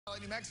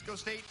New Mexico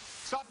State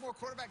sophomore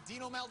quarterback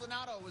Dino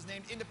Maldonado was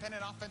named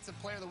Independent Offensive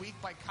Player of the Week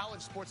by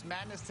College Sports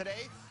Madness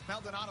today.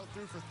 Maldonado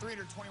threw for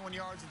 321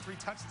 yards and 3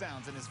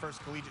 touchdowns in his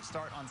first collegiate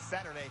start on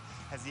Saturday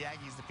as the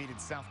Aggies defeated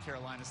South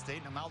Carolina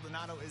State. Now,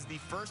 Maldonado is the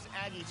first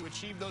Aggie to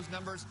achieve those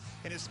numbers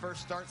in his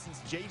first start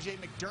since J.J.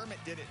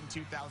 McDermott did it in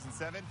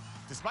 2007.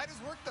 Despite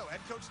his work, though,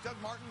 head coach Doug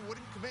Martin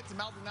wouldn't commit to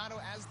Maldonado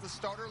as the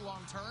starter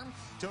long-term.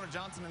 Jonah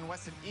Johnson and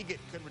Weston Egan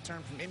could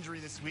return from injury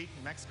this week.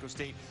 New Mexico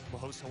State will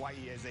host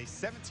Hawaii as a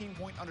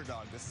 17-point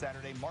underdog this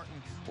Saturday. Martin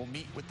will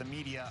meet with the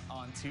media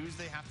on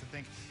Tuesday. Have to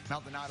think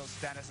Maldonado's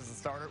status as a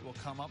starter will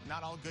come up.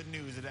 Not all good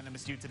news at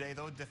NMSU today,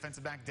 though.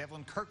 Defensive back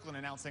Devlin Kirkland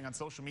announcing on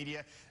social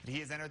media that he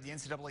has entered the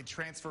NCAA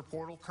transfer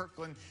portal.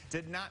 Kirkland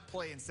did not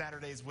play in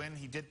Saturday's win.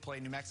 He did play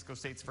New Mexico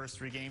State's first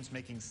 3 games,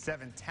 making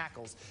 7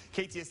 tackles.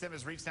 KTSM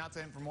has reached out to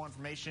him for more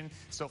information.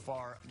 So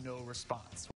far, no response.